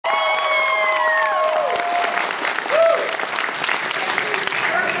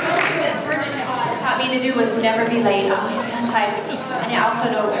to do was never be late, always be on time, and I also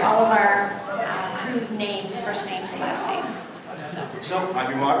know all of our crew's names, first names and last names. So, I'm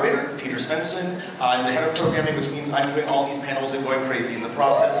your moderator, Peter Svensson. I'm the head of programming, which means I'm doing all these panels and going crazy in the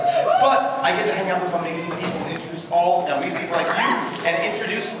process. But I get to hang out with amazing people and introduce all amazing people like you and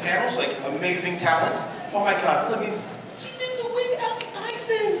introduce panels like amazing talent. Oh my God, let me. She did the wig out the eye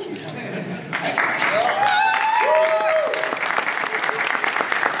thing. Thank you.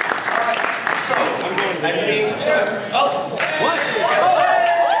 All right, so I'm being what?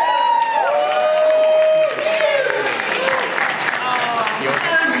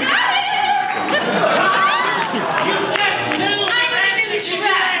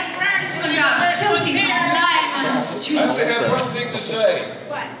 I only have one thing to say.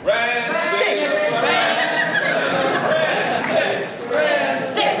 What? Rancid!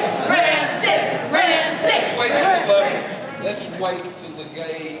 Let's wait till the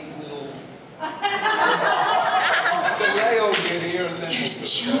gay will... So they all get here and then... There's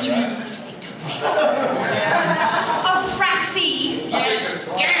children listening, don't say that. Oh, Fraxy! Yes!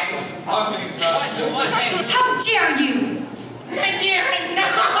 Yes! I mean, How dare you! No!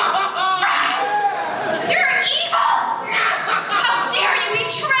 Frax! You're evil! How dare you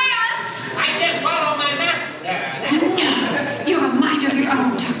betray us! I just follow my master. You have a mind of your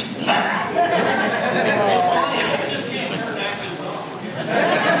own, Dr. Phillips.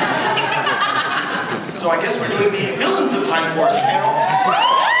 So I guess we're doing the Villains of Time Force panel.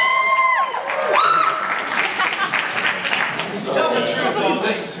 Tell the truth, though,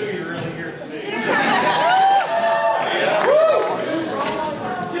 this is who you're really here to see.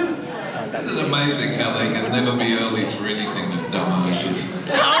 Isn't it amazing how they can never be early for anything that dumbasses?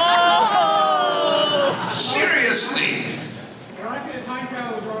 Seriously! We're not going to time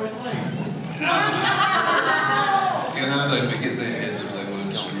travel with Roy Lane. You know, they forget their heads if they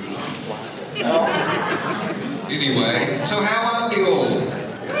weren't screwed up. Anyway, so how are we all?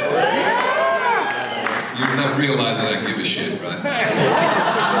 You don't realize that I don't give a shit, right?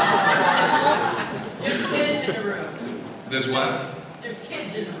 There's kids in the room. There's what? There's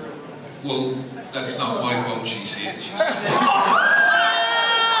kids in the room. Well, that's not my fault she's here.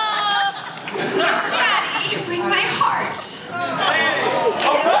 Daddy, you break my heart.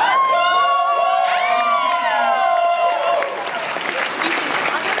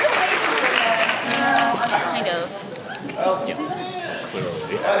 Kind of.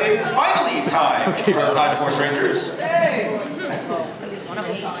 It is finally time for the Time Force Rangers. Hey!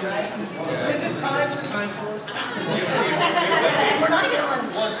 Is it time for Time Force? We're not even on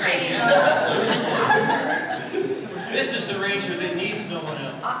Zoom. This is the ranger that needs no one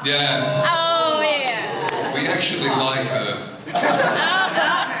else. Yeah. Oh, yeah. We actually like her.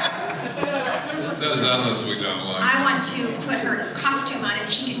 Those others we don't like. I want to put her costume on and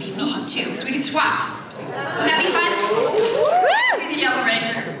she can be me too, so we can swap. Wouldn't that be fun? Be the Yellow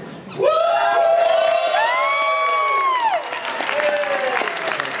Ranger.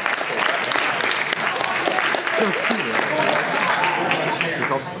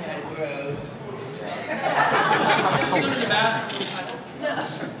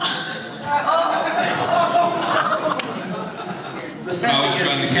 The I sad was thing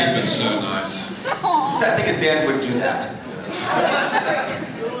trying to is, keep it so nice. the sad thing is Dan wouldn't do that.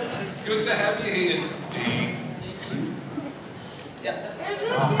 Good to have you here, Dean.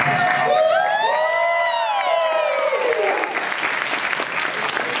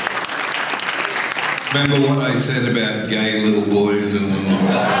 Remember what I said about gay little boys and all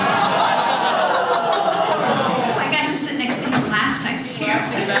I got to sit next to him last time too.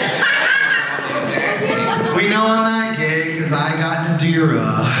 We know I'm not gay because I got Nadira.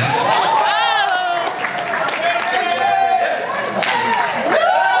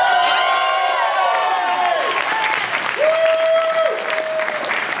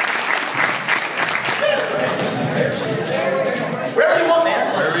 Wherever you want,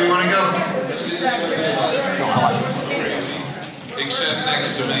 man. Wherever you want to go. except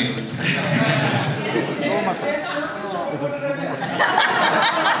next to me.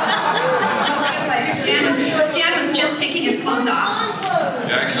 Dan was just taking his clothes off.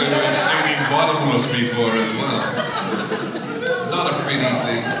 Actually, we've seen him bottomless before as well. Not a pretty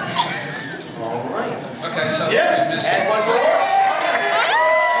thing. All right. Okay, so Yeah, we missed and it. one more.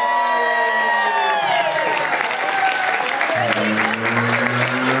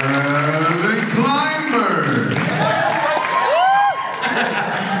 Kleinberg.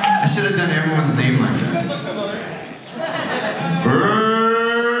 I should have done everyone's name like that.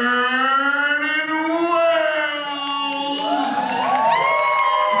 Vernon Wells.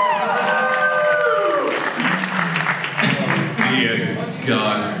 Dear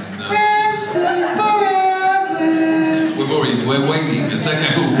God, no. Ransom forever.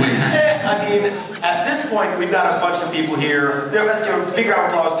 point, we've got a bunch of people here. Let's give a big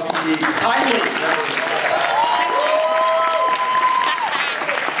round of applause to the kindly members.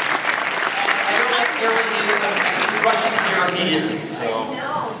 I know that Erin is rushing here immediately, so.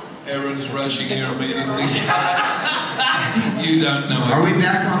 Erin's rushing here immediately. You don't know. Are we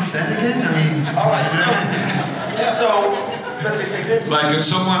back on set again? I mean, all right, so let's just say this. Like, could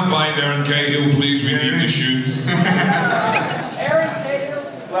someone find Erin Cahill, please? We need to shoot. Erin Cahill.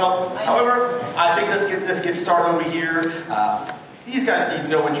 Well, however, I think let's get started over here. These guys need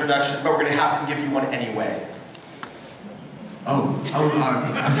no introduction, but we're going to have to give you one anyway.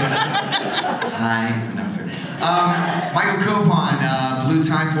 Hi. No, Michael Copon, Blue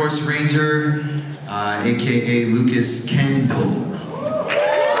Time Force Ranger, aka Lucas Kendall. And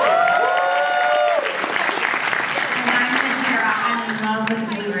I'm Deborah. I'm in love with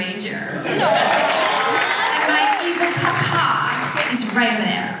the Blue Ranger. And my evil papa is right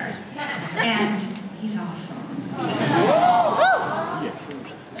there. And he's awesome.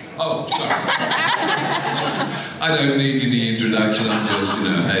 Oh, sorry. I don't need any introduction, I'm just,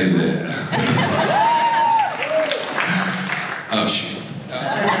 hey there. Oh, shit.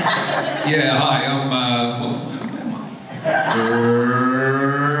 Yeah, hi, I'm, who am I?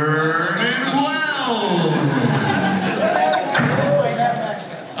 Vernon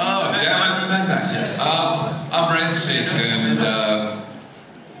Oh, damn it. I'm Rancid, and,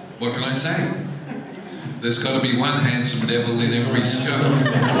 what can I say? There's got to be one handsome devil in every skirt.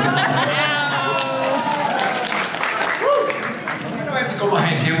 Go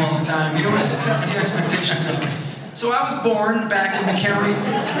behind him all the time. You know what sets the expectations of me. So I was born back in the county.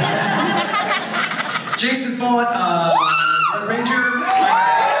 Jason Faunt, Red Ranger.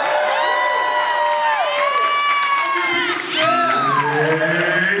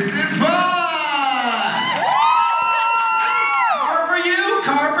 Jason Faunt! Car for you,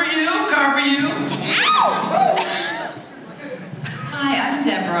 car for you, car for you. Hi, I'm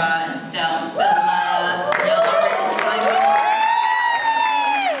Deborah, Estelle, Phillips, Yellow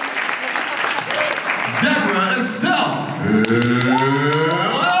Deborah Estelle.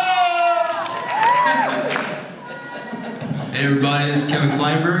 Hey everybody, this is Kevin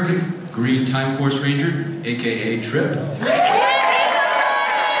Kleinberg, Green Time Force Ranger, aka Trip.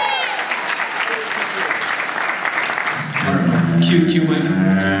 Cue Mike.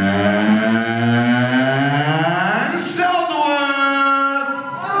 And Southworth.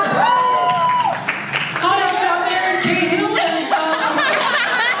 Hi, I'm Erin Cahill.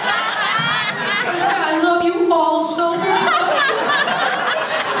 I love you all so very much.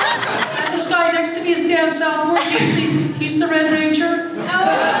 And this guy next to me is Dan Southworth. He's the Red Ranger.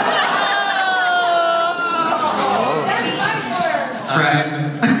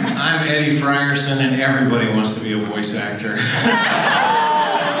 I'm Eddie Frierson, and everybody wants to be a voice actor.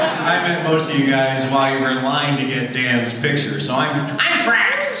 I met most of you guys while you were in line to get Dan's picture, so I'm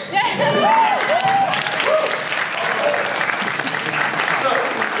Frax!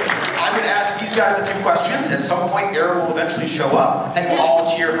 I'm going to ask these guys a few questions. At some point, Erin will eventually show up, and we'll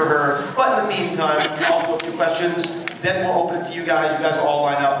all cheer for her. But in the meantime, I'll do a few questions. Then we'll open it to you guys. You guys will all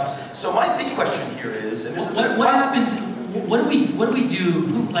line up. So my big question here is, and this is What happens? What do we do?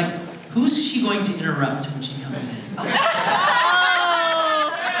 Who's she going to interrupt when she comes in? Is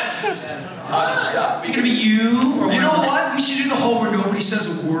it gonna be you? Or You know what? We should do the whole where nobody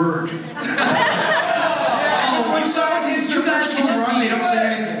says a word. When someone hits their first home run, they don't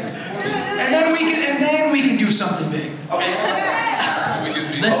say anything. And then we can do something big. okay.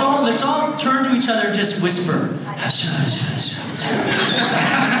 Let's all turn to each other and just whisper.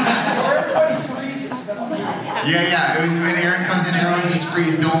 Yeah. When Erin comes in, everyone just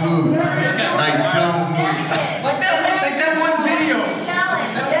freeze. Don't move. Like, don't move. Like that one video.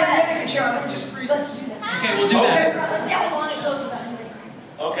 Okay, we'll do that.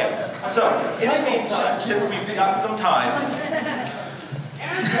 Okay. So, in the meantime, since we've got some time,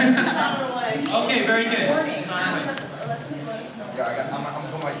 Okay, very good. I'm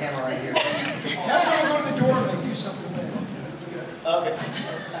putting my camera right here. That's how I go to the door and do something big. okay.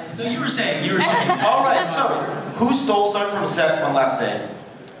 So you were saying. All right. So, who stole something from set on last day?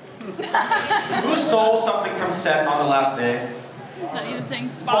 Who stole something from set on the last day? Not even saying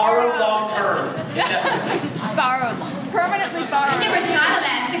Borrowed long term. borrowed. Permanently borrowed. I never thought of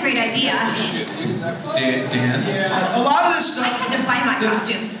that. It's a great idea. Dan? Yeah, a lot of this I stuff. had to buy my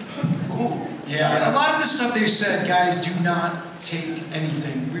costumes. Yeah, a lot of the stuff they said, guys, do not take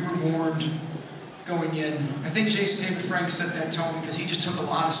anything. We were warned going in. I think Jason David Frank set that tone because he just took a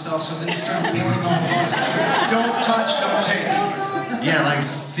lot of stuff, so then he started warning all of us. Don't touch, don't take. Yeah, like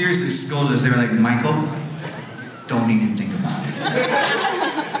seriously scolded us. They were like, Michael, don't even think about it.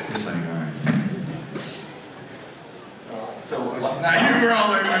 It's like, all right. Now you were all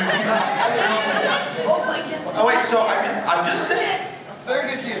like, oh wait, so I'm just saying.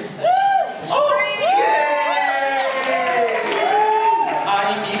 circus here. Oh, yay!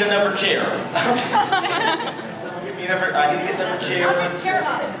 I need another chair. I need to get another chair. How much chair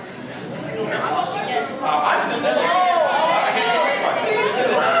on it? I'm sitting there. I can't get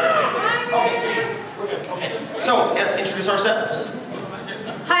this one. Okay. So, let's introduce ourselves.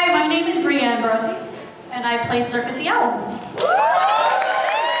 Hi, my name is Brienne Brothy, and I played Surf at the Owl.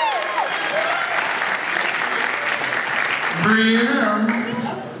 Brienne.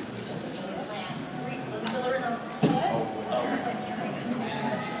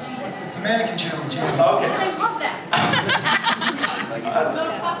 The mannequin challenge. Okay. What's that?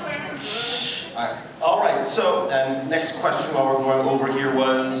 All right, so next question while we're going over here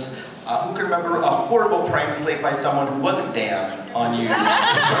was, who can remember a horrible prank played by someone who wasn't Dan on you?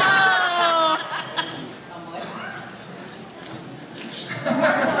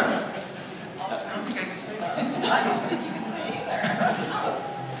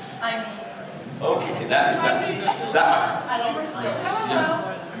 Okay, that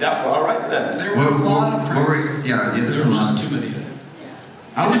all right then. There were a lot of pranks. Yeah, there was just too many.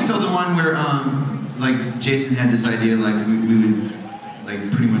 I always tell the one where, like, Jason had this idea, like, we would,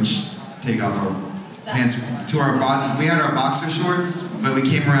 like, pretty much take off our pants to our we had our boxer shorts, but we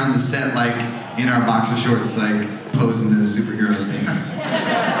came around the set, like, in our boxer shorts, like, posing the superhero stance.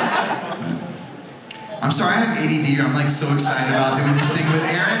 I'm sorry, I have ADD. I'm, like, so excited about doing this thing with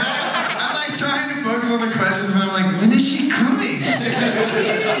Erin. I'm, like, trying to focus on the questions, but I'm like, when is she coming? You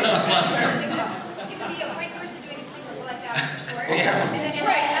could be a white person doing a single like that for short. Yeah. And then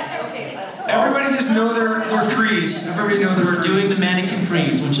that's okay. Everybody just know their freeze. Everybody know their We're doing the mannequin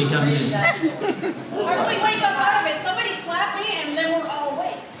freeze when she comes in. Or if we wake up out of it, somebody slap me and then we're all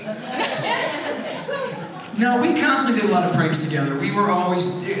awake. No, we constantly did a lot of pranks together. We were always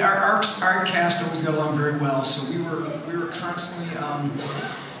our cast always got along very well. So we were constantly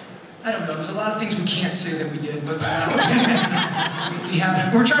I don't know. There's a lot of things we can't say that we did, but we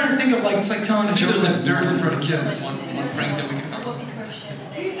had. We're trying to think of it's like telling a joke that's dirty in front of kids. One prank that we can tell.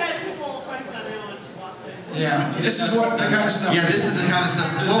 Yeah, this is what the kind of stuff. Yeah, this is the kind of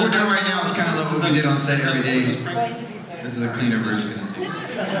stuff. What we're doing right now is kind of like what we did on set every day. This is a cleaner version.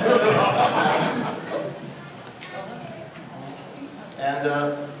 And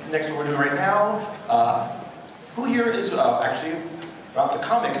next, what we're doing right now, who here is actually about the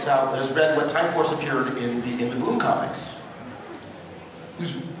comics now has read what Time Force appeared in the Boom comics? Who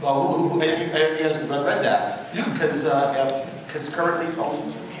has read that? Yeah. Because currently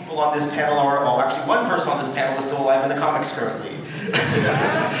people on this panel are, well, actually one person on this panel is still alive in the comics currently.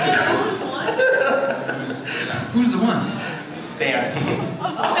 Who's the one? Dan.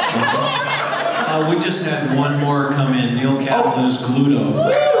 We just had one more come in. Neil Kaplan is Gluto.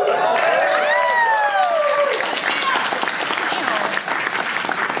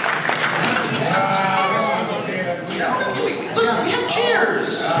 Look, we have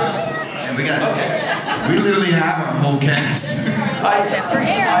chairs. And we literally have our whole cast. Except for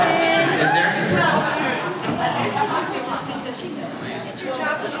Erin. Is there?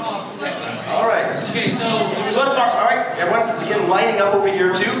 All right. Okay, so let's start. All right, everyone begin lining up over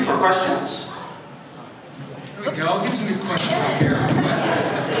here too for questions. There we go. Get some good questions up here.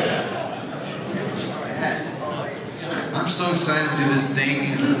 I'm so excited to do this thing,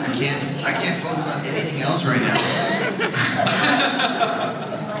 and I can't focus on anything else right now.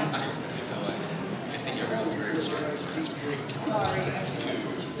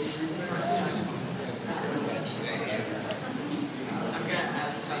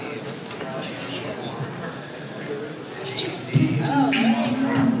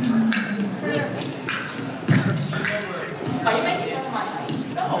 Are you making fun of my height?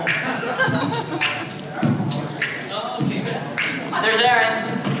 No. There's Erin.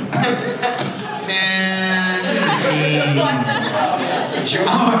 Man.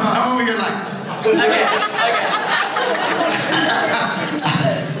 Oh, you're like.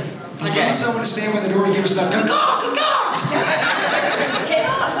 I got someone to stand by the door and give us that. Go!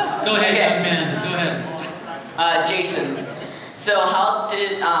 go ahead, young man. Go ahead. Jason. So how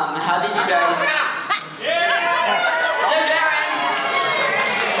did you guys? There's Erin.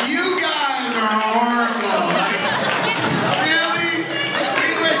 You guys are horrible. Really?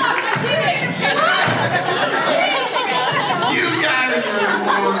 You guys are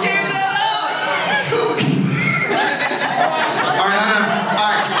horrible. Give that up. All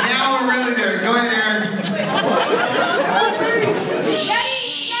right, now we're really there. Go ahead, Erin.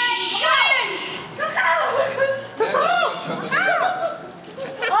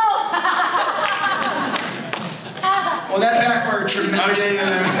 Okay,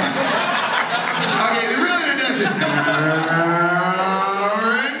 the real introduction. Erin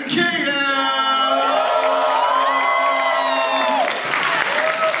Cahill.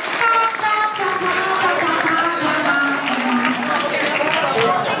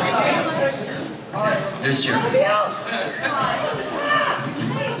 There's Jeremy.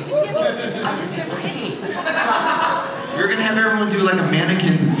 You're gonna have everyone do like a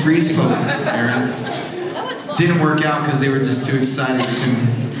mannequin freeze pose, Erin. Didn't work out because they were just too excited.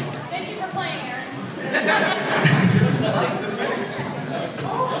 Thank you for playing, Erin.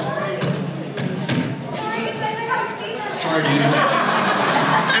 Sorry, dude.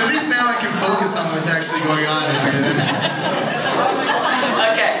 At least now I can focus on what's actually going on.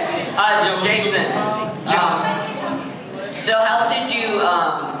 Okay, Jason. So how did you,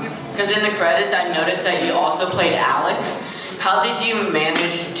 because in the credits I noticed that you also played Alex. How did you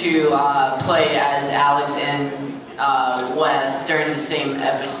manage to play as Alex and Wes during the same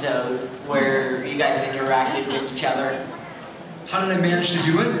episode where you guys interacted with each other? How did I manage to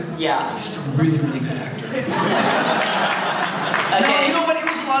do it? Yeah. I'm just a really, really good actor. Okay. No, you know what? It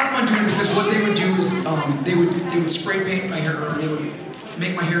was a lot of fun doing it because what they would do is they would spray paint my hair, or they would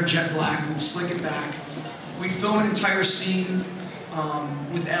make my hair jet black, we'd slick it back. We'd film an entire scene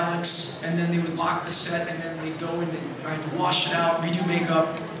with Alex, and then they would lock the set, and then they'd go and I had to wash it out, redo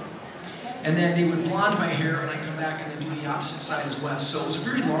makeup, and then they would blonde my hair, and I'd come back and then do the opposite side as Wes. So it was a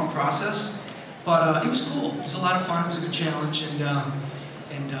very long process, but it was cool. It was a lot of fun. It was a good challenge, and I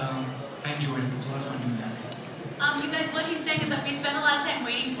enjoyed it. It was a lot of fun doing that. You guys, what he's saying is that we spent a lot of time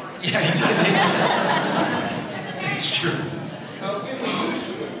waiting for it. Yeah, you did. It's true. We were used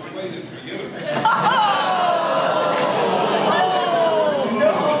to it. We waited for you.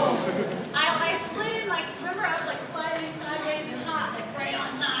 I slid in, like, remember I was like sliding sideways and hot, like right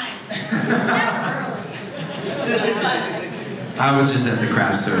on time. Never early. I was just at the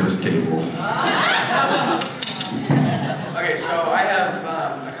craft service table. Okay, so I have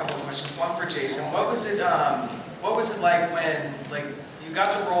a couple of questions. One for Jason. What was it like when you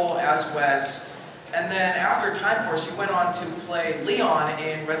got the role as Wes, and then after Time Force you went on to play Leon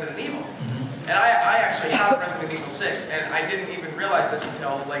in Resident Evil? And I actually have Resident Evil 6, and I didn't even realize this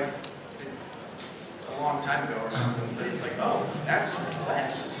until like a long time ago or something. But it's like, oh, that's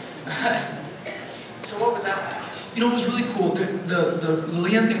Wes. So what was that like? You know, it was really cool. The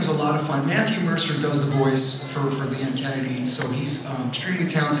Leon thing was a lot of fun. Matthew Mercer does the voice for Leon Kennedy, so he's extremely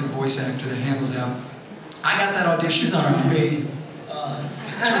talented voice actor that handles that. I got that audition through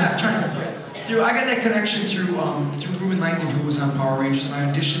I got that connection through Ruben Langdon, who was on Power Rangers, and I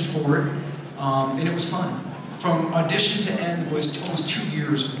auditioned for it, and it was fun. From audition to end was almost 2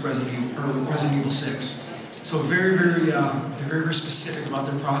 years with Resident Evil 6. So very, very specific about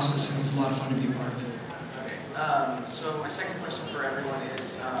their process, and it was a lot of fun to be a part of it. So my second question for everyone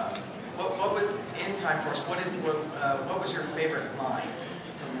is, what was in Time Force? What was your favorite line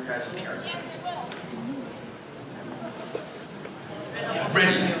from your guys' character?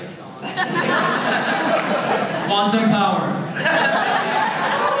 Ready. Quantum power.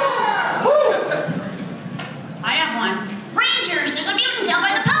 I have one. Rangers, there's a mutant down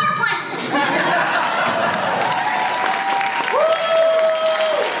by the power plant.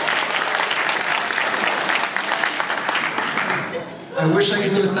 I wish I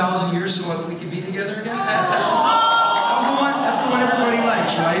could live 1,000 years so we could be together again. That's the one everybody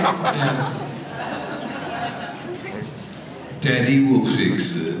likes, right? Yeah. Daddy will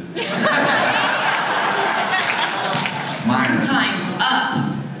fix it. Time's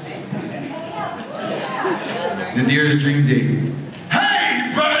up. The dearest dream date.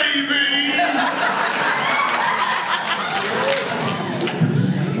 Hey, baby!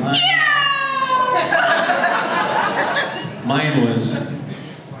 Mine was.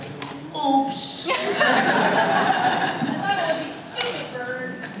 Oops.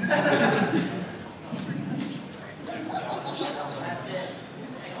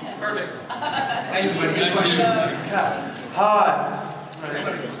 Perfect. Hey, buddy, good question. Hi.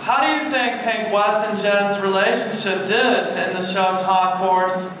 How do you think Wes and Jen's relationship did in the show Time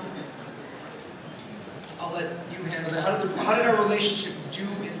Force? I'll let you handle that. How did our relationship do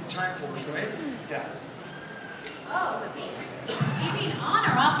in Time Force, right? Yes. Oh, do you mean on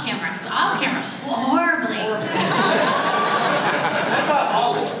or off camera? Because off camera, horribly.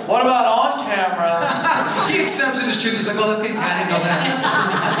 What about on camera? He accepts it as truth. He's like, oh, okay, I didn't know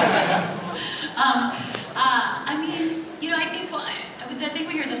that. I mean, you know, I think the thing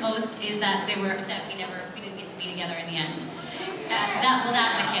we hear the most is that they were upset we didn't get to be together in the end.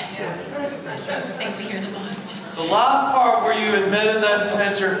 That I can't say. That's the thing we hear the most. The last part where you admitted that you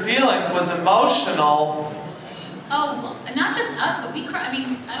had your feelings was emotional. Oh, And not just us, but we cry. I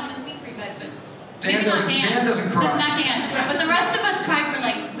mean, I don't want to speak for you guys, but Dan doesn't cry. Not Dan, but the rest of us cried for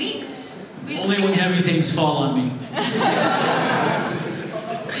like weeks. Only when heavy things fall on me.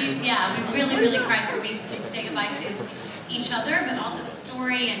 We really cried for weeks to say goodbye to each other, but also the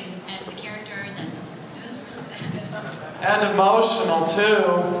story and the characters, and it was really sad. And emotional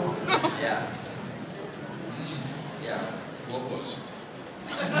too. Yeah. What was?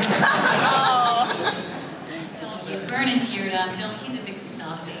 Vernon teared up. He's a big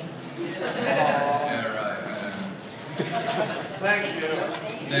softie. Yeah, right. Thank you.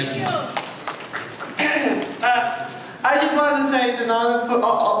 Thank you. I just wanted to say it's an honor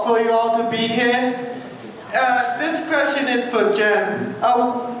for you all to be here. This question is for Jen.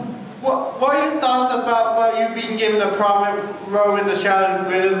 What are your thoughts about you being given a prominent role in the Sheldon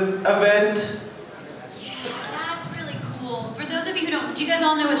event? Yeah, that's really cool. For those of you who don't, do you guys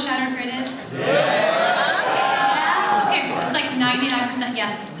all know what Shattered Grid is? Yeah? Okay, it's like 99%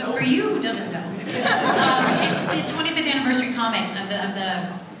 yes. So for you who doesn't know, it's the 25th anniversary comics of the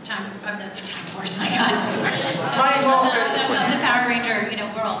Time Force, my God. of the Power Ranger,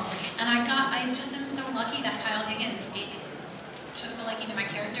 world. And I just am so lucky that Kyle Higgins took a liking to my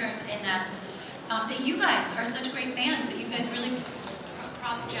character, and that you guys are such great fans, that you guys really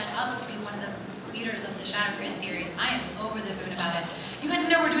prop Jen up to be one of the leaders of the Shattered Grid series. I am over the moon about it. You guys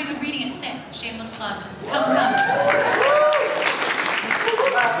know we're doing a reading at 6. Shameless plug. Come.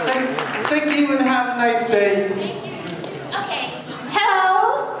 Thank you and have a nice day. Thank you. Okay.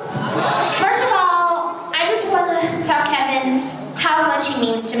 Hello. First of all, I just want to tell Kevin how much he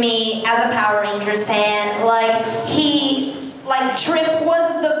means to me as a Power Rangers fan. Trip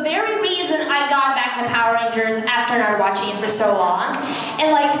was the very reason I got back to Power Rangers after not watching it for so long.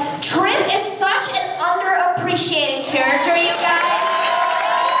 And Trip is such an underappreciated character, you guys.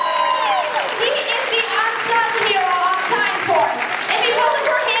 He is the unsung hero of Time Force. If it wasn't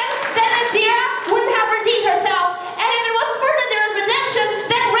for him, then Adira wouldn't have redeemed herself. And if it wasn't for Adira's redemption,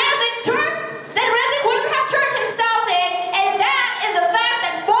 then Razik wouldn't have turned himself in. And that is a fact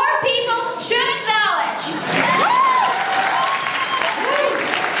that more people should acknowledge.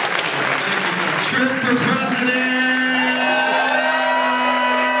 Trip for president!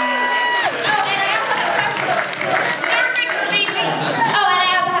 Oh, and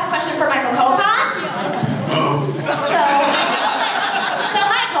I also have a question for Michael Copon. So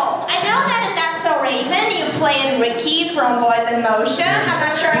Michael, I know that in That's So Raven, you played Ricky from Boys in Motion. I'm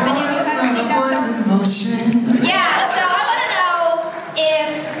not sure if any of you have seen that. Yeah, so I want to know if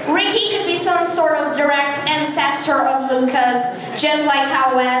Ricky could be some sort of direct ancestor of Lucas, just like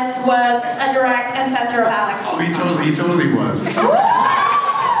how Wes was a direct ancestor of Alex. Oh, he totally was. I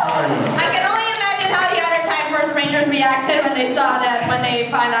can only imagine how the other Time Force Rangers reacted when they saw that, when they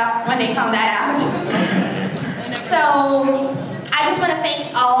found that out. So, I just want to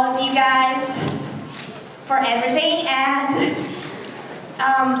thank all of you guys for everything, and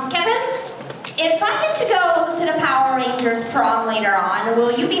Kevin, if I get to go to the Power Rangers prom later on,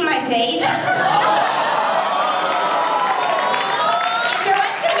 will you be my date?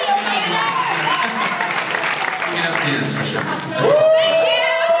 Yes, for sure. Thank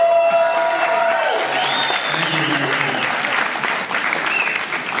you!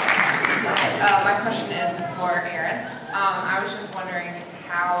 My question is for Erin. I was just wondering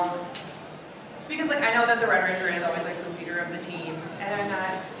how, because I know that the Red Ranger is always the leader of the team, and I'm not,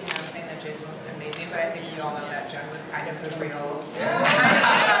 saying that Jason wasn't amazing, but I think we all know that Jen was kind of the real.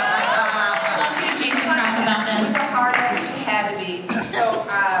 Jason talked about this. So hard as she had to be. So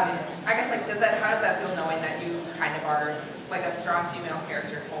I guess how does that feel knowing that you kind of are a strong female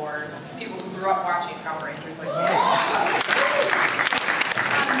character for people who grew up watching Power Rangers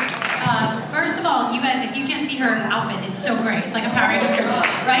First of all, you guys, if you can't see her outfit, it's so great. It's like a Power Rangers,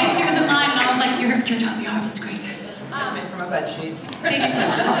 right? She was in line, and I was like, your outfit's great. It's made from a bed sheet. Really?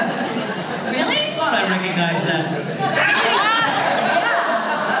 I thought I recognized that.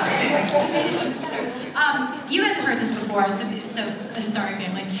 You guys have heard this before, so sorry,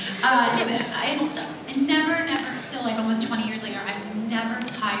 family. It's never, still almost 20 years later, I'm never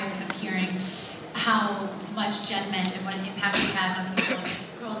tired of hearing how much Jen meant and what an impact she had on people.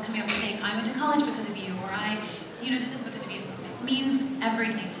 Girls coming up and saying, I went to college because of you, or I did this because of you. It means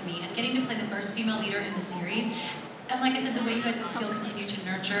everything to me. And getting to play the first female leader in the series, and like I said, the way you guys have still continued to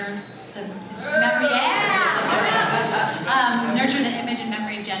nurture the memory, nurture the image and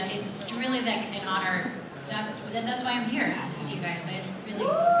memory of Jen, it's really an honor. That's why I'm here, to see you guys. I really.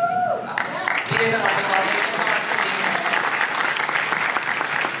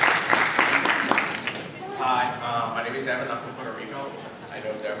 Hi, my name is Erin. I'm from Puerto Rico. I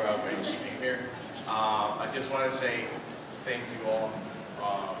know Deborah when she came here. I just want to say thank you all.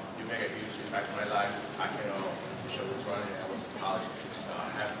 You make a huge impact in my life. I can show this running. I was in college. I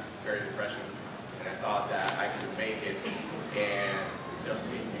had very depression, and I thought that I could make it. And just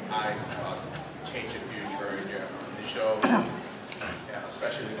seeing you guys change the future in the show, yeah,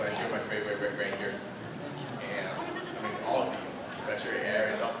 especially when I hear my favorite Red Ranger, and I mean all of you, especially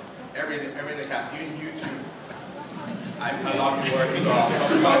Erin, everything cast, even you two. I love your work, so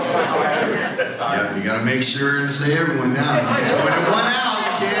Yeah, you gotta make sure to say everyone now. You can't go into one out.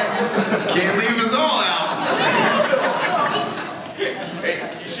 You can't leave us all out. Hey,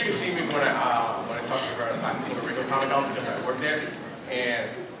 you should see me when I talk to her at the Rico Comic Con because I work there, and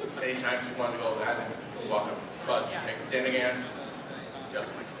anytime you want to go, you're welcome. But then again, just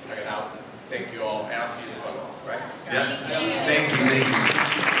check it out. Thank you all, and I'll see you this one, right? Yeah. Thank you. Thank you.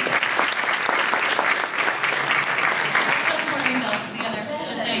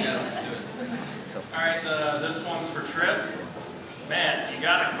 All right, this one's for Trip. Man, you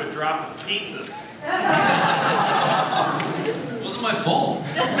gotta quit dropping pizzas. It wasn't my fault.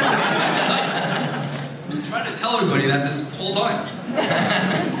 I've been trying to tell everybody that this whole time.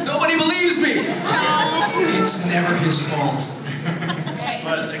 Nobody believes me. It's never his fault.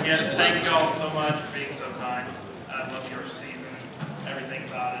 But again, thank you all so much for being so kind. I love your season. Everything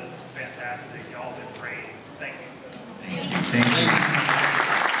about it is fantastic. Y'all did great. Thank you. Thank you.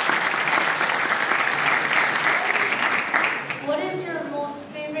 What is your most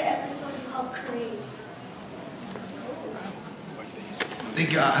favorite episode you helped create?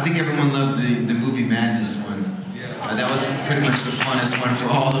 I think everyone loved the movie Madness one. That was pretty much the funnest one for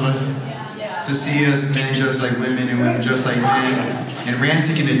all of us. To see us men just like women and women just like men. And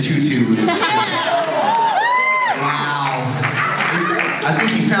Rancic in a tutu was just, wow. I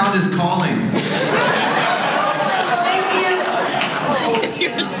think he found his calling. Thank you.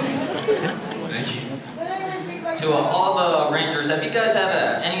 Thank you. To all the Rangers, have you guys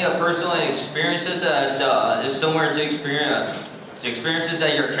had any personal experiences that is similar to experiences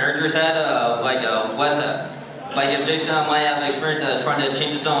that your characters had, like Wes had? Like if Jason might have experience trying to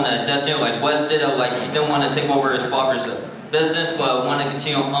change his own destiny, like Wes did, like he didn't want to take over his father's business, but wanted to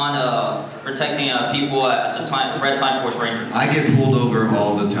continue on protecting people as a Red Time Force Ranger. I get pulled over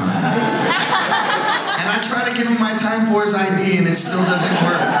all the time. And I try to give them my Time Force ID and it still doesn't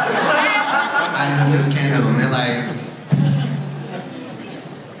work. I know this candle and they're like,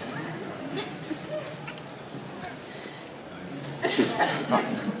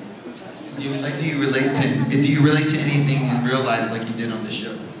 do you relate to anything in real life like you did on the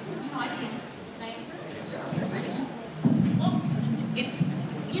show? Well, it's,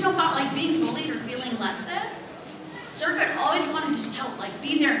 about like being bullied or feeling less than. Circuit always wanted to just help, like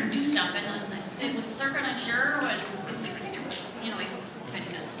be there and do stuff, and it was Circuit unsure, and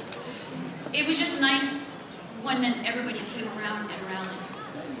it was just nice when then everybody came around and rallied,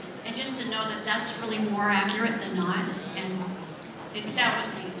 and just to know that that's really more accurate than not, and that was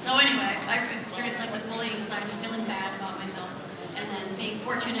neat. So anyway, I experienced like the bullying side of feeling bad about myself, and then being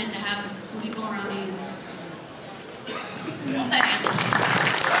fortunate to have some people around me. I hope that answers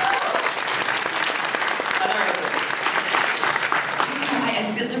I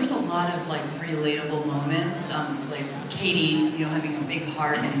feel there was a lot of like relatable moments, like Katie, having a big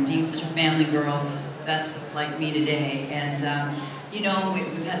heart and being such a family girl. That's like me today, and I've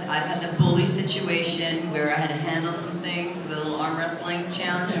had the bully situation where I had to handle some things with a little arm wrestling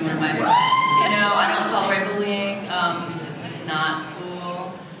challenge, and one of my, I don't tolerate bullying. It's just not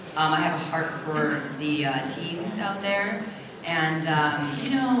cool. I have a heart for the teens out there, and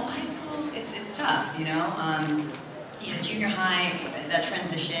high school, it's tough. Junior high, that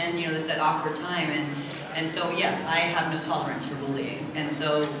transition, that's that awkward time, and so yes, I have no tolerance for bullying, and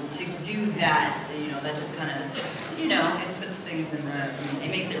so to do that, that just kind of, it puts things in it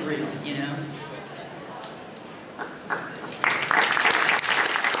makes it real,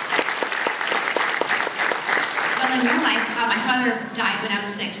 Well, in real life, my father died when I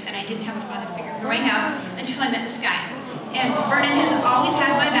was 6, and I didn't have a father figure growing up until I met this guy. And Vernon has always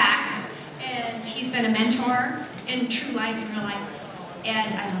had my back, and he's been a mentor in true life, in real life,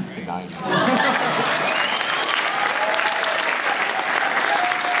 and I love him.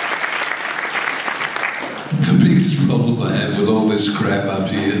 The biggest problem I have with all this crap up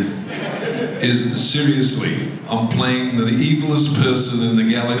here is, seriously, I'm playing the evilest person in the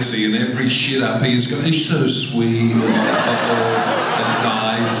galaxy, and every shit up here's going, he's so sweet and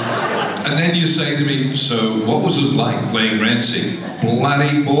nice. And then you say to me, so what was it like playing Rancic?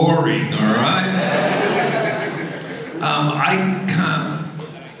 Bloody boring, all right? I can't,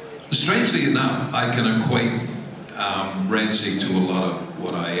 strangely enough, I can equate Rancic to a lot of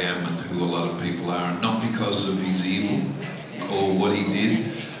what I am and who a lot of people are, not because of his evil, or what he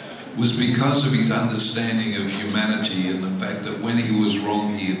did was because of his understanding of humanity and the fact that when he was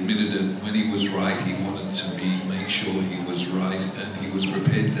wrong, he admitted it. When he was right, he wanted to make sure he was right, and he was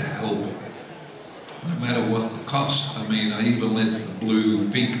prepared to help, no matter what the cost. I mean, I even let the blue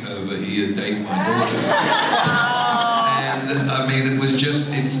fink over here date my daughter. And I mean, it was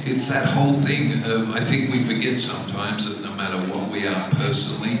just, it's that whole thing of, I think we forget sometimes that no matter what we are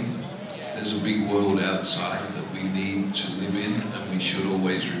personally, there's a big world outside that we need to live in, and we should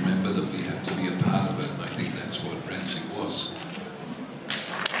always remember that we have to be a part of it. And I think that's what Rancic was.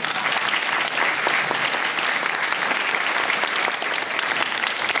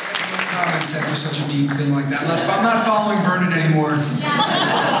 Comments after such a deep thing like that. I'm not following Vernon anymore.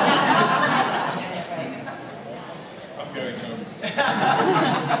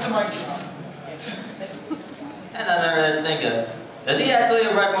 That's a microphone. And I never think of, does he actually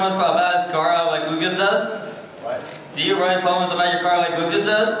write poems about his car like Lucas does? What? Do you write poems about your car like Lucas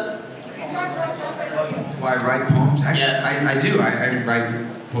does? Do I write poems? Actually, yes. I do. I write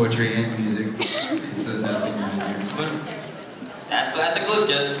poetry and music. It's a thing That's classic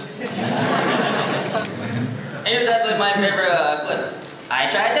Lucas. Here's actually my favorite clip. I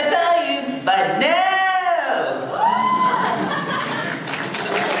tried to tell you, but no!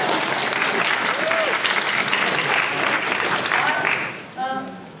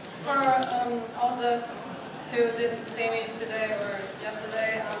 For all those who didn't see me today or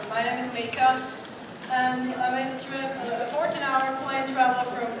yesterday, my name is Mika, and I made a trip, a 14-hour plane travel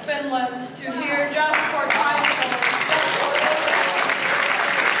from Finland to here just for time.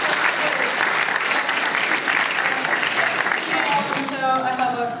 So I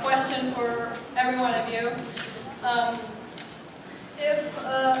have a question for every one of you. If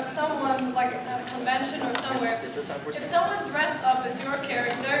someone, like at a convention or somewhere, if someone dressed up as your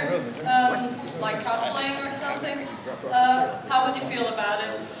character, like cosplaying or something, how would you feel about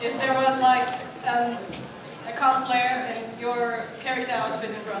it? If there was like a cosplayer in your character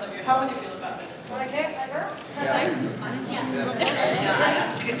outfit in front of you, how would you feel about it? Like, hey, that girl?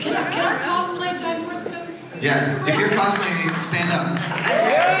 Can our cosplay Time Force come? Yeah, if you're cosplaying, stand up.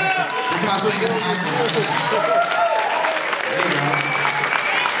 If you're cosplaying, it's Time Force. There you go.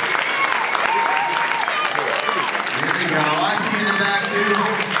 There you go. I see you in the back too.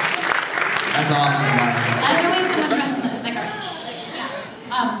 That's awesome, guys. I don't know someone dressed like our,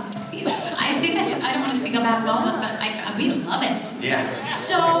 I think I don't want to speak on behalf of all of us, but we love it. Yeah.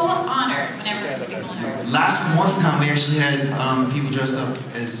 So honored whenever we speak on it. Last Morphicon, we actually had people dressed up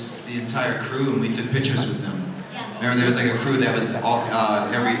as the entire crew, and we took pictures with them. Remember, there was like a crew that was all,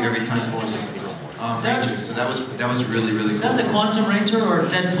 every Time Force Rangers, so that was really cool. Is that the Quantum Ranger or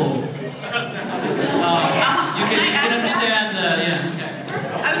Deadpool? You can understand the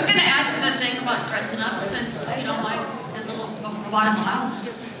I was going to add to the thing about dressing up, since Mike does a little robot in the house.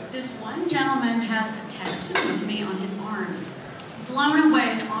 This one gentleman has a tattoo of me on his arm. Blown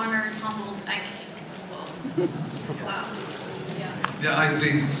away, honored, humbled. Wow. Yeah, I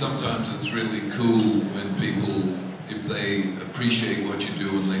think sometimes it's really cool when people, if they appreciate what you do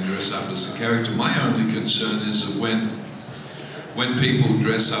and they dress up as a character. My only concern is that when people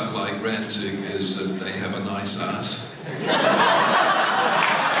dress up like Rancic, is that they have a nice ass.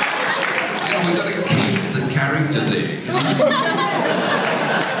 We've got to keep the character there.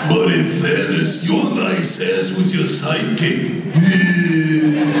 But in fairness, your nice ass was your sidekick.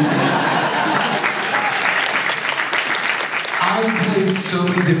 I've played so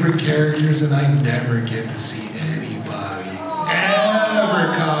many different characters and I never get to see anybody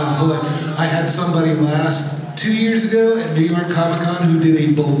ever cosplay. I had somebody last 2 years ago at New York Comic Con who did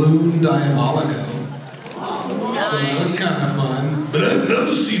a balloon Diabolico. So that was kind of fun. But I've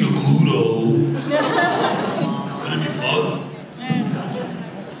never seen a Cluedo. That'd be fun.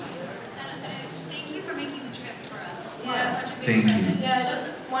 Thank you for making the trip for us. Yeah. Such a big Thank you. credit. Yeah, I just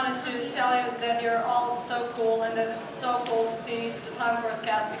wanted to tell you that you're all so cool and that it's so cool to see the Time Force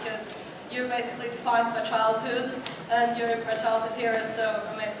cast because you basically defined my childhood and you're my childhood heroes, so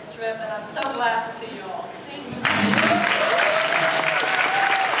I made the trip and I'm so glad to see you all. Thank you.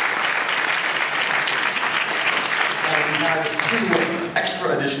 We have 2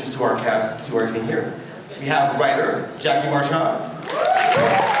 extra additions to our cast, to our team here. We have writer Jackie Marchand.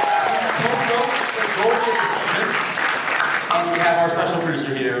 And we have our special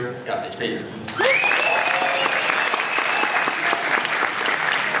producer here, Scott H. Baker.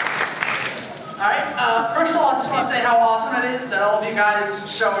 Alright, first of all, I just want to say how awesome it is that all of you guys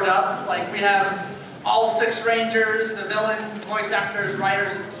showed up. Like, we have all 6 Rangers, the villains, voice actors,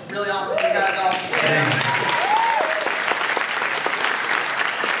 writers. It's really awesome you guys all.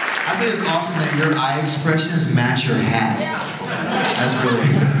 I I think it's awesome that your eye expressions match your hat. That's really.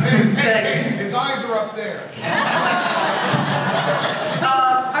 His eyes are up there.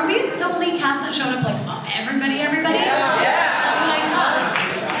 Are we the only cast that showed up like everybody? That's what I thought.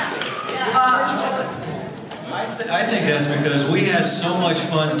 I think that's because we had so much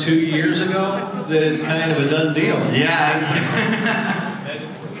fun 2 years ago that it's kind of a done deal. Yeah.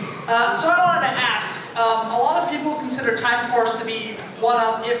 So I wanted to ask, a lot of people consider Time Force to be one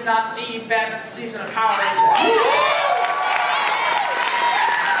of, if not the best season of Power Rangers.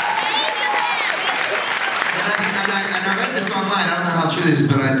 And I read this online, I don't know how true it is,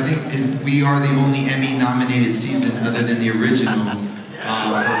 but I think we are the only Emmy-nominated season other than the original for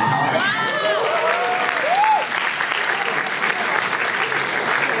Power Rangers.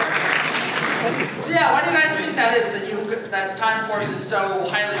 So yeah, why do you guys think that is, that Time Force is so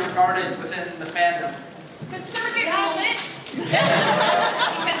highly regarded within the fandom? Because Circuit called it.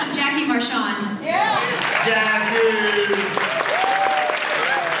 Because of Jackie Marchand. Yeah. Jackie.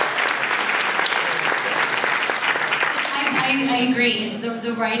 I agree.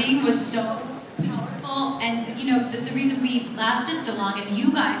 The writing was so powerful, and you know the reason we lasted so long, and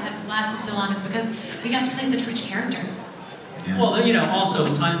you guys have lasted so long, is because we got to play such rich characters. Yeah. Well, you know,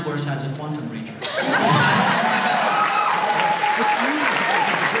 also Time Force has a Quantum Ranger.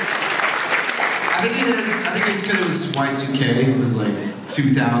 I think it's because it was Y2K. It was like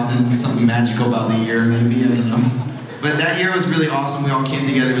 2000, something magical about the year, maybe, I don't know. But that year was really awesome. We all came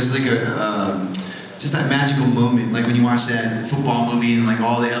together. It was like just that magical moment, like when you watch that football movie and like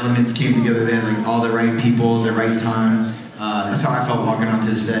all the elements came together there, like all the right people at the right time. That's how I felt walking onto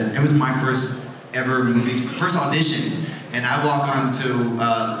the set. It was my first ever movie, first audition. And I walk on to,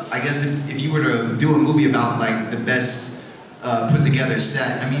 I guess if you were to do a movie about like the best put together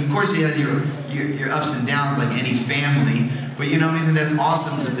set, I mean, of course you had your ups and downs like any family, but you know what I mean? That's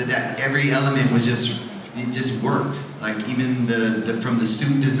awesome that every element was just, it just worked. Like even from the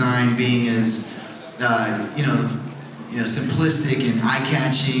suit design being as, you know, simplistic and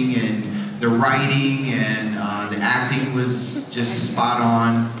eye-catching, and the writing and the acting was just spot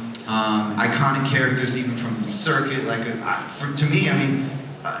on. Iconic characters even from Circuit, like to me, I mean,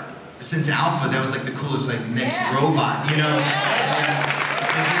 since Alpha, that was like the coolest like next robot, you know?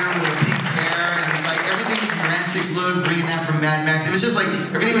 The hero with the pink hair, and it's like everything from Rancic's look, bringing that from Mad Max. It was just like,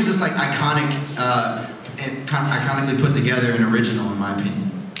 everything was just like iconic, and iconically put together and original in my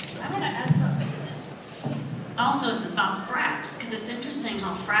opinion. I want to add something to this. Also, it's about Frax, because it's interesting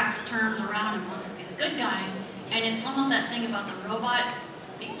how Frax turns around and wants to be the good guy, and it's almost that thing about the robot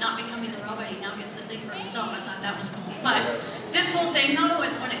not becoming the robot, he now gets to think for himself. I thought that was cool. But this whole thing, though, when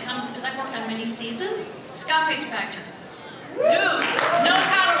it comes, because I've worked on many seasons, Scott Page-Baxter, dude, knows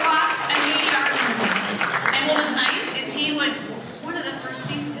how to rock an 80-yard movie. And what was nice is he would, it was one of the first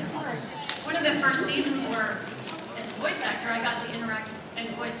seasons where, as a voice actor, I got to interact and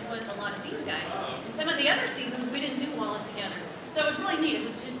voice with a lot of these guys. And some of the other seasons, we didn't do well together. So it was really neat. It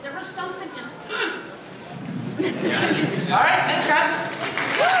was just, there was something just, All right, thanks, guys.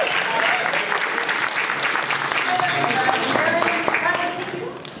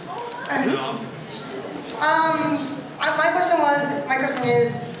 My question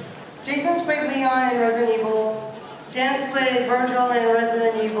is, Jason's played Leon in Resident Evil, Dan's played Virgil in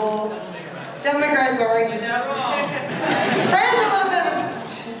Resident Evil, Devil May Cry, sorry. Fran's a little bit of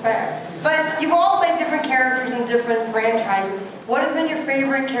a but you've all played different characters in different franchises. What has been your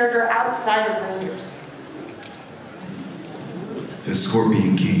favorite character outside of Rangers? The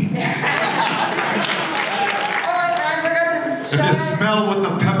Scorpion King. If you smell what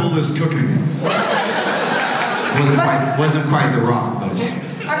the pebble is cooking. Wasn't quite The Rock, but. I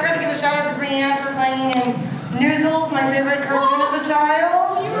forgot to give a shout out to Brienne for playing in Noozles, my favorite cartoon as a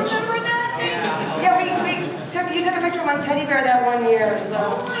child. You remember that? Yeah, you took a picture of my teddy bear that one year, so.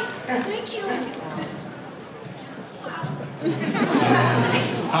 Oh my, thank you.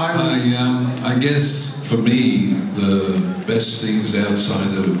 I guess for me, the best things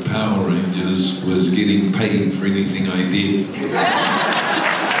outside of Power Rangers was getting paid for anything I did.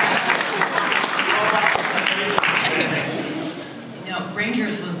 You know,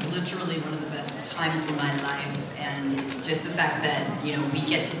 Rangers was literally one of the best times in my life, and just the fact that, you know, we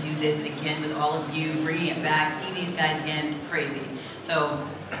get to do this again with all of you, bringing it back, seeing these guys again, crazy. So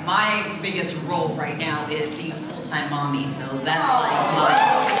my biggest role right now is being a full-time mommy, so that's like my...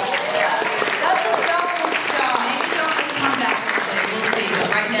 That's a selfless job. Maybe it'll come back one day, we'll see, but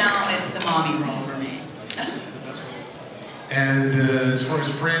right now it's the mommy role for me. And as far as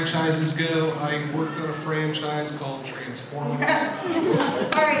franchises go, I worked on a franchise called Transformers.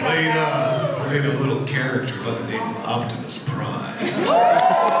 Sorry about Played a little character by the name of Optimus Prime.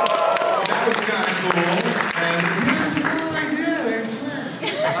 that was kind of cool. And I did, I swear.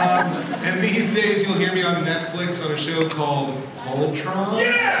 And these days you'll hear me on Netflix on a show called Voltron. I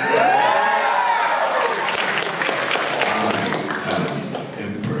am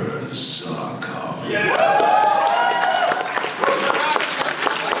Emperor Zarkon.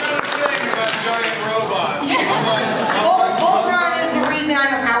 Giant robots. Voltron is the reason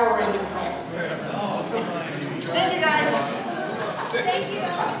I'm a Power Ranger. Thank you guys. Thank you.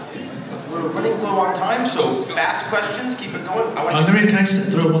 We're running low on time, so fast questions, keep it going. Can I just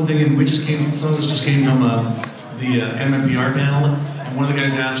throw one thing in? Some of us just came from the MMPR panel, and one of the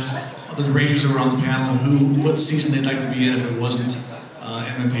guys asked the Rangers that were on the panel what season they'd like to be in if it wasn't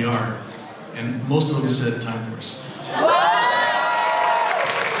MMPR, and most of them said Time Force.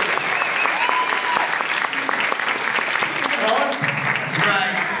 That's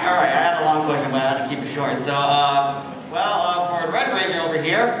right. All right, I have a long question, but I have to keep it short. So, for the Red Ranger over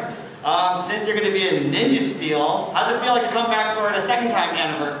here, since you're going to be in Ninja Steel, how does it feel like to come back for the second time? Yeah!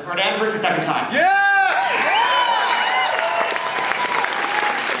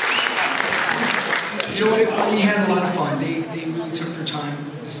 You know what? We had a lot of fun. They really took their time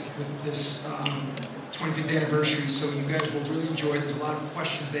with this 25th anniversary, so you guys will really enjoy it. There's a lot of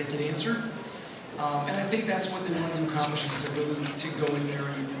questions they can answer. And I think that's what they want to accomplish, is the ability to go in there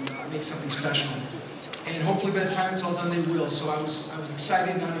and make something special. And hopefully by the time it's all done, they will. So I was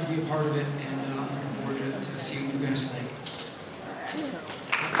excited now to be a part of it, and I'm looking forward to seeing what you guys think.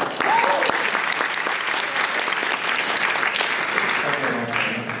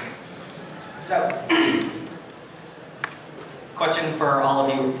 So, question for all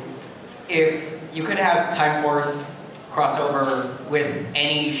of you. If you could have Time Force crossover with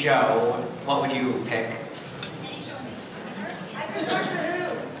any show, what would you pick?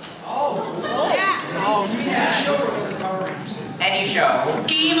 Any show.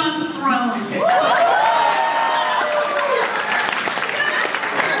 Game of Thrones.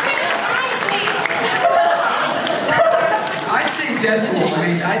 I'd say Deadpool. I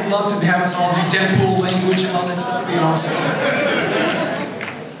mean, I'd love to have us all do Deadpool language and all that stuff. That'd be awesome.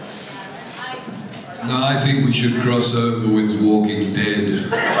 No, I think we should cross over with Walking Dead.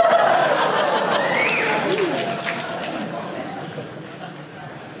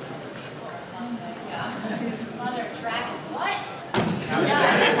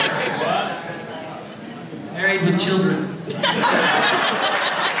 Married with children.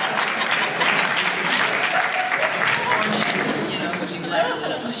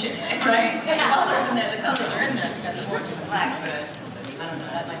 Right? The colors in there, the colors are in there because it's orange and black, but I don't know,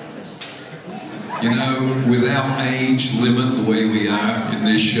 that might be You know, without age limit the way we are in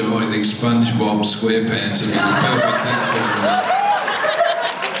this show, I think SpongeBob SquarePants would be the perfect thing for us.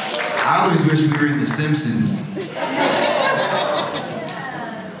 I always wish we were in The Simpsons.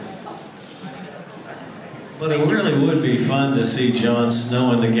 But it really would be fun to see Jon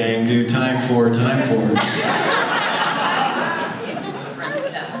Snow and the gang do Time Force.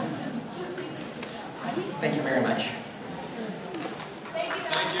 Thank you very much.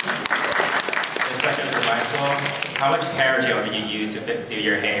 This question is for Michael. How much hair gel do you use to do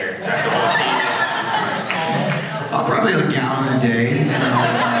your hair throughout the whole season? Probably a gallon a day. You know.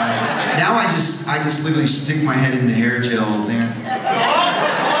 Now I just literally stick my head in the hair gel there.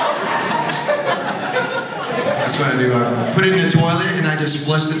 That's what I do. I put it in the toilet and I just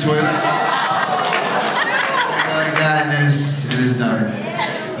flush the toilet like that, and then it is done.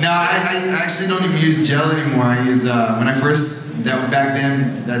 No, I actually don't even use gel anymore. I use when I first back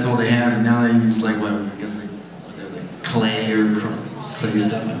then that's all they have, and now I use like what I guess like clay or clay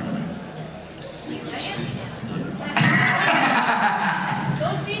stuff. I don't know.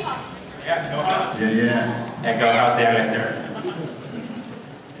 Yeah, go House. Yeah. And go House the Alistair.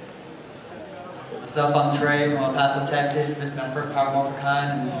 What's up, I'm Trey from El Paso, Texas. This is my first Power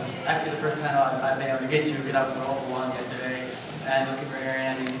Morphicon, and actually the first panel I've been able to get to because I was on Oval One yesterday, and looking for Erin.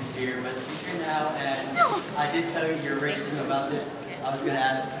 I didn't get to see her, but she's here now, and I did tell you your rating about this. I was going to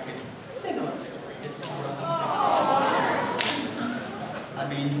ask if I could sing a little bit. Just I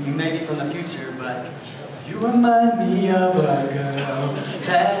mean, you may be from the future, but you remind me of a girl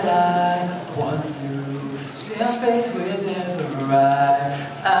that I once knew. See her face whenever I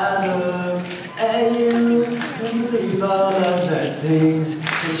look at you, and believe all of the things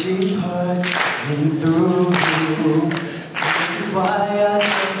that she put me through. This is why I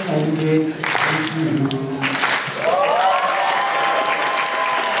can't get with you.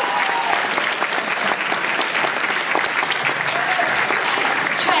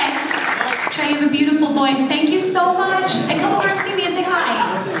 Trey, you have a beautiful voice. Thank you so much. And come over and see me and say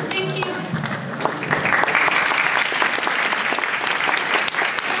hi. Thank you.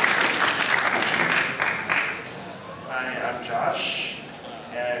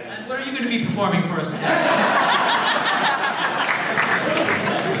 And what are you going to be performing for us today? I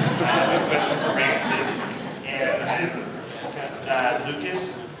have a question for Branson. And Lucas,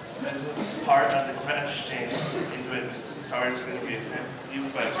 this is part of the question into it. Sorry, it's going to be you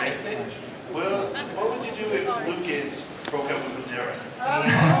by Branson. Well, what would you do if Lucas broke up with Deborah?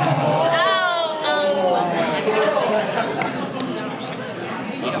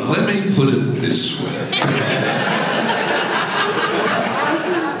 Let me put it this way.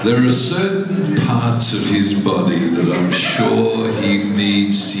 There are certain parts of his body that I'm sure he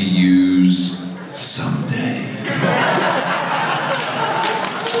needs to use someday.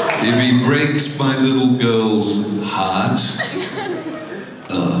 If he breaks my little girl's heart,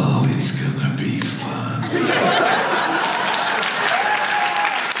 oh, it's gonna be fun.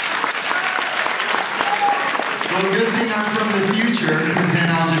 Well, good thing I'm from the future, because then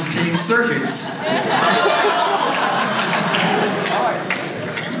I'll just take circuits.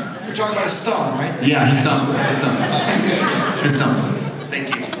 You're talking about his thumb, right? Yeah, his thumb. His thumb. His thumb. Thank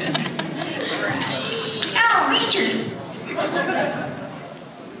you. Oh, Rangers!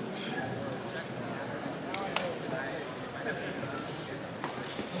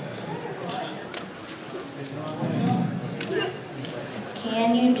 Can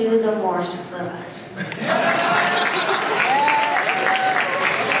you do the Morse for us?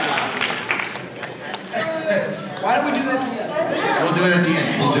 Why don't we do that at the end? We'll do it at the end.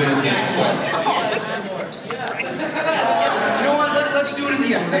 We'll do it at the end. You know what? Let's do it at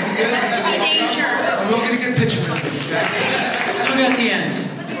the end. Would that be good? And we'll get a good picture of it. Do it at the end.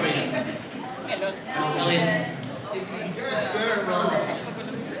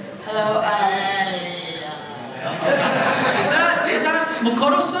 Hello, Is that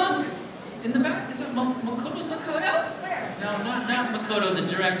Makoto-san? In the back? Is that Makoto-san? Makoto? No, not Makoto, the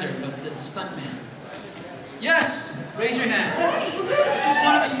director, but the stuntman. Yes! Raise your hand. This is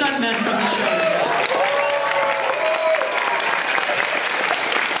one of the stuntmen from the show.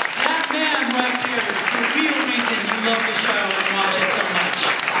 That man right there is the real reason you love the show and watch it so much.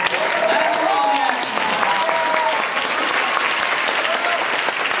 That's where all the action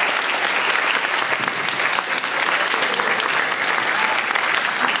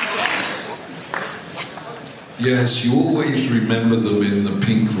Yes, you always remember them in the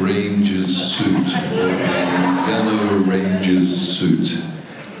pink Ranger's suit, or the yellow Ranger's suit.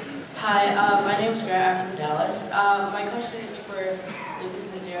 Hi, my name is Grant. I'm from Dallas. My question is for Lucas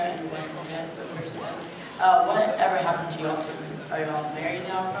Madeira and Wes Jen. Whatever happened to y'all two? Are y'all married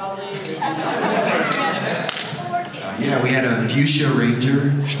now, probably? Yeah, we had a fuchsia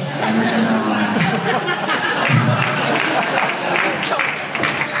Ranger.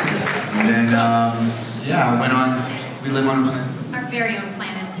 And then, yeah, I went on, we live on a planet. Our very own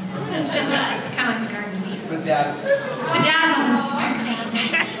planet. It's just us. It's kind of like the Garden of Eden. Bedazzled. Bedazzled and sparkling.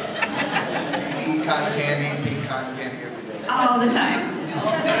 Nice. Eat cotton candy, pink cotton candy every day. All the time.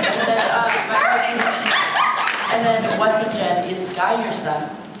 It's perfect. And then Wes and Jen, is Sky your son?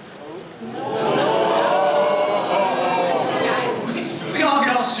 We all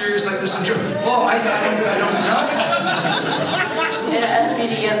get all serious like there's some joke. Oh, I don't know. In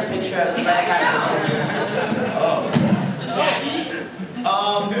SPD has a picture of the last time.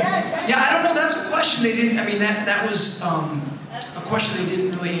 Yeah, I don't know. That's a question they didn't. I mean, that was a question they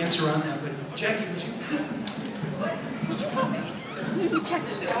didn't really answer on that. But Jackie, would you?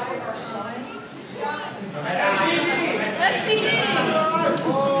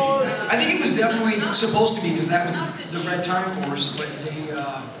 I think it was definitely supposed to be because that was the red time force, but they.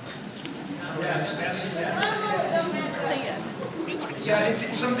 Yeah,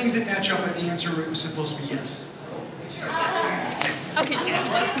 some things didn't match up, but the answer was supposed to be yes. Okay.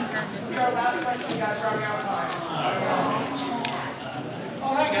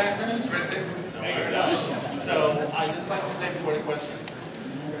 Oh, hi guys, my name is Kristen. So, I just like to say before the question,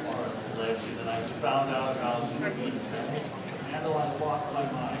 or legend, and I found out about you, and I lost my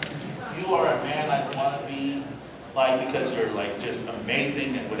mind. You are a man I want to be like because you're like just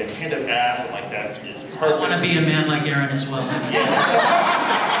amazing and with a hint of ass and like that is perfect. I want to be a man like Erin as well.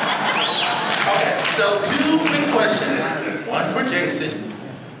 Okay, so 2 quick questions. One for Jason.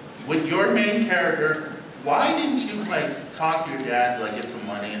 With your main character, why didn't you like talk to your dad to like get some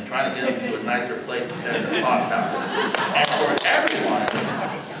money and try to get him to a nicer place instead of the clock tower? And for everyone,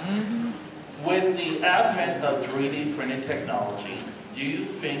 with the advent of 3D printed technology, do you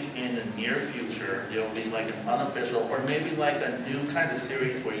think in the near future there will be like an unofficial or maybe like a new kind of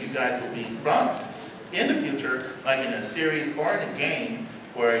series where you guys will be from in the future, like in a series or in a game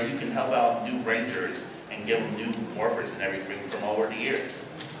where you can help out new Rangers and give them new morphers and everything from over the years?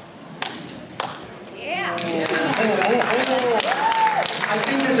 I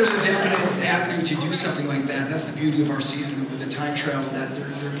that's the beauty of our season with the time travel, that there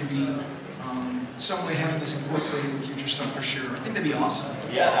can be some way having this incorporated with future stuff for sure. I think that'd be awesome.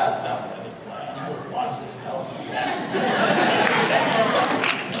 Yeah, that sounds like a plan. I would watch it. Hell yeah.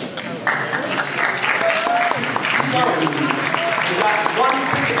 We got one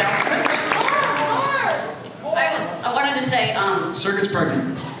quick announcement. I wanted to say, Circuit's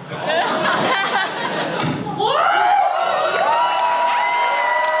pregnant.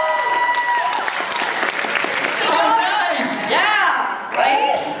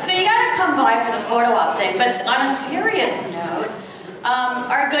 So you gotta come by for the photo op thing, but on a serious note,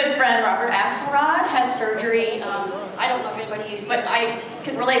 our good friend Robert Axelrod had surgery. I don't know if anybody used, but I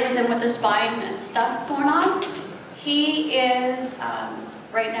could relate with him with the spine and stuff going on. He is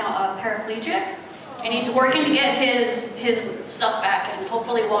right now a paraplegic, and he's working to get his stuff back and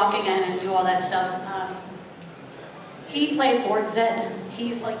hopefully walk again and do all that stuff. He played Lord Zed.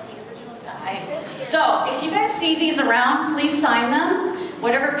 He's like the original guy. So if you guys see these around, please sign them.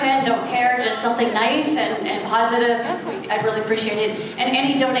 Whatever pen, don't care, just something nice and positive. I'd really appreciate it. And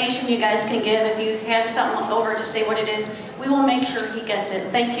any donation you guys can give, if you hand something over to say what it is, we will make sure he gets it.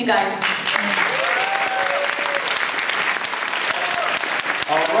 Thank you guys.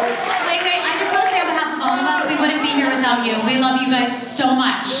 All right. Wait, I just want to say on behalf of all of us, we wouldn't be here without you. We love you guys so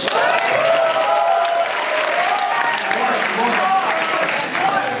much.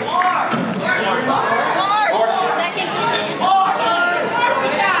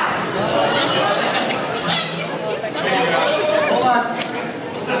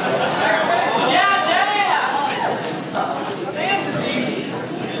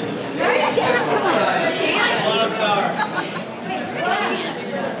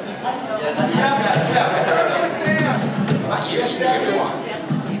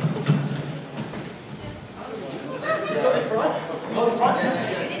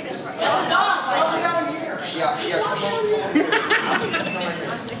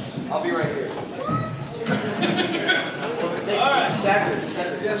 I'll be right here. Alright. Stagger.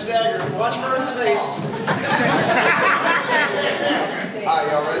 Yeah, stagger. Watch Vernon's face. Alright,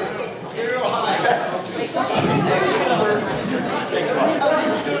 y'all ready? Here, high.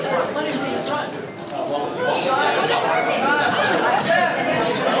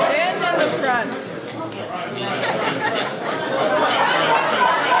 Stand in the front.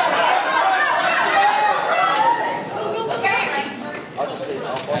 I'll just stay.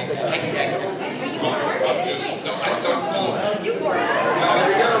 I'll stay back. You were.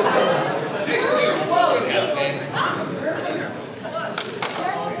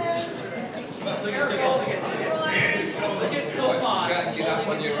 Get up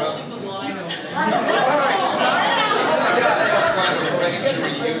on your own.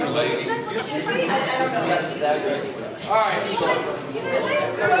 Alright.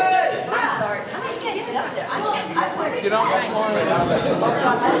 I'm sorry. I can't get up there. I Get on the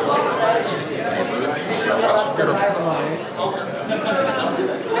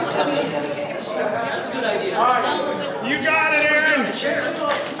That's a good idea. Alright. You got it, Erin.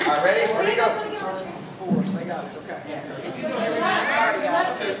 Alright, ready? Here we go. Force. I got it. Okay.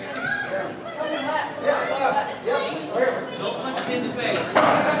 Don't punch me in the face. We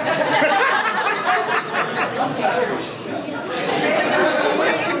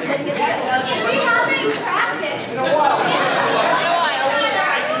having practice. In a while.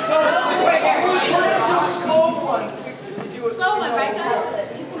 Slow one. Slow one, right now.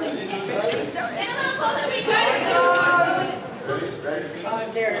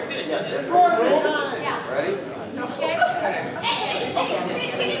 Ready? Okay. Hey,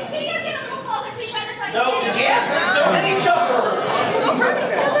 can you guys get a little closer to each other so I can No, we can't. They're in each other.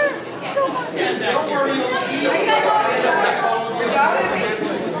 Don't worry. Are you guys all ready? We got it.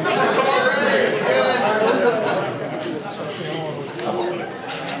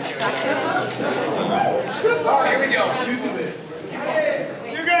 Alright, here we go.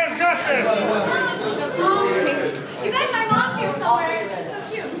 You guys got this. You guys, my mom's here somewhere. It's so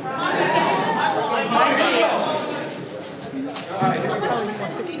cute. Alright, here we go.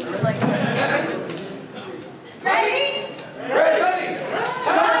 Ready?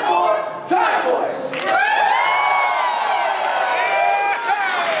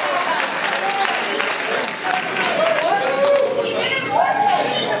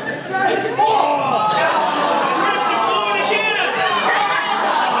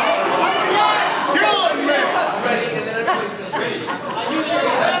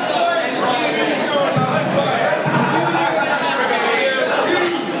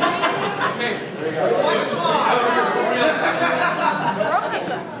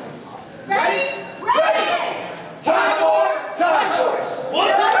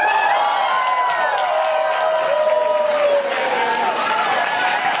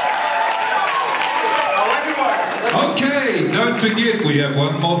 forget, we have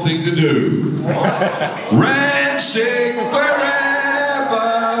one more thing to do. Rancid